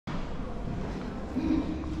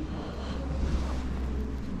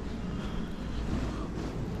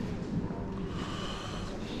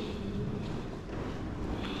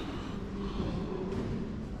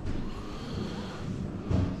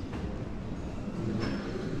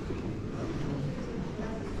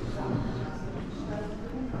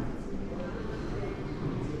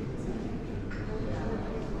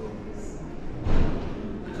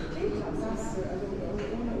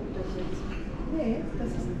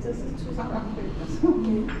Das ist zusammen. Okay. Das ist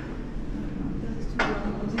zusammen.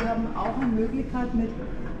 Und Sie haben auch eine Möglichkeit, mit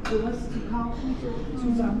sowas zu kaufen, so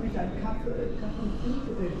zusammen mit einem Kaffee und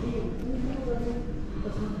Tee und Kuchen oder so,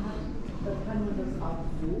 dass man hat. Dann kann man das auch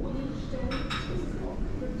so hinstellen. Das ist auch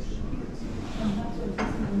hübsch. Man hat so ein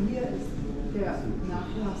bisschen, hier ist der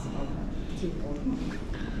Nachlass auf 10 Euro.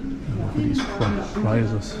 These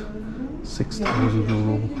prices: 6,000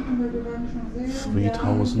 Euro,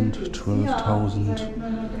 3,000, 12,000.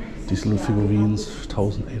 These little figurines,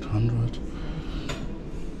 1,800.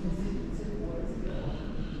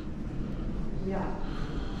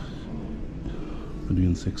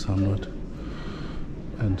 Between 600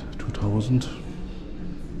 and 2,000.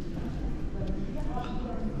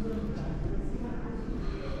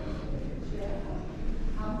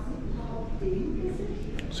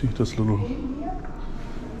 See, this little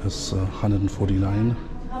is 149.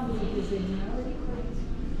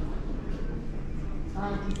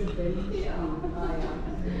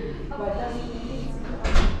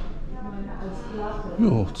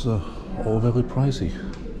 Yeah, it's all very pricey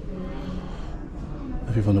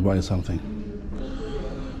if you want to buy something.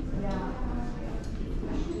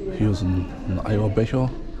 Here's an Eierbecher,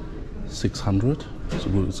 600.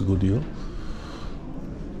 It's a good deal.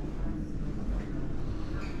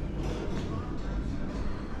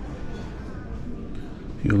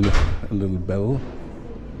 Here a little bell,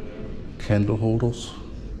 candle holders,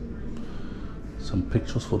 some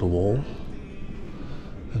pictures for the wall,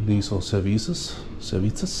 and these are services.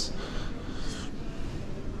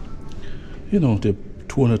 You know, they're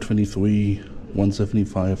 223,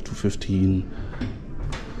 175, 215.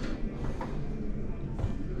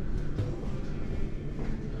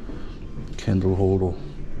 Candle holder.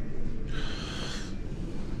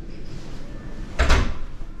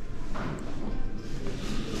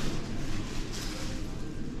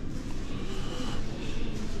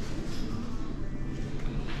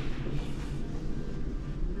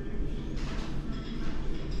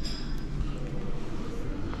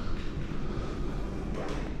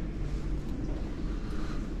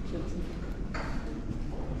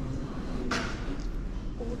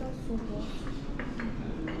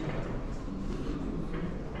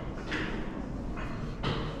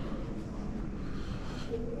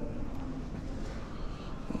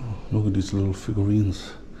 Look at these little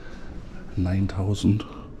figurines. 9,000,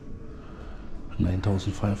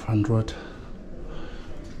 9,500,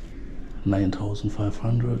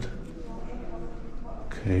 9,500.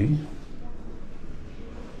 Okay.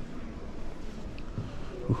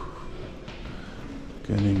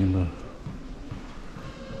 Getting in the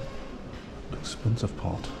expensive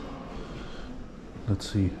part. Let's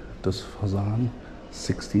see. This Vase,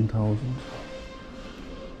 16,000.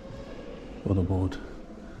 What about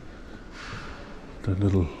the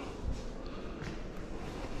little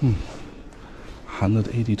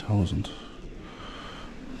 180,000.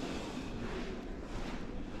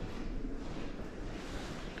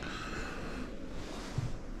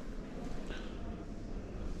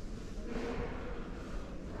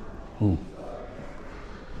 Oh,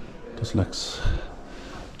 das looks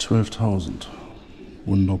 12,000.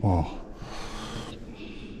 Wunderbar.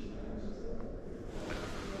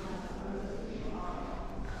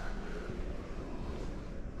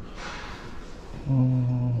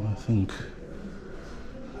 I think,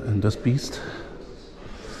 and this beast,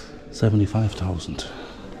 75,000.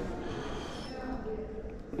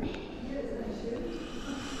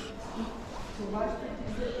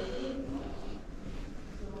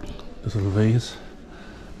 This little vase,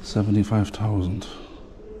 75,000.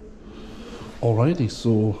 Alrighty,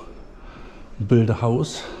 so build a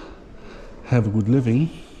house, have a good living,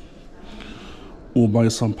 or buy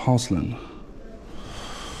some porcelain.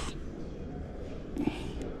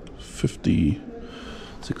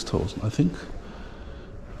 56,000. I think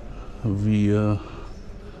we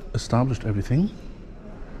established everything.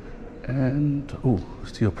 And oh,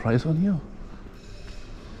 is there a price on here?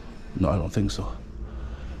 No, I don't think so.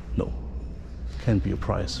 No, can't be a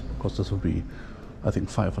price because this would be, I think,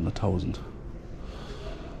 500,000.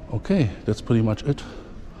 Okay, that's pretty much it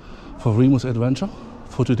for Remo's adventure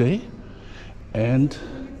for today. And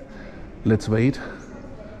let's wait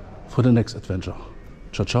for the next adventure.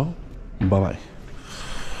 Ciao, ciao. Bye-bye.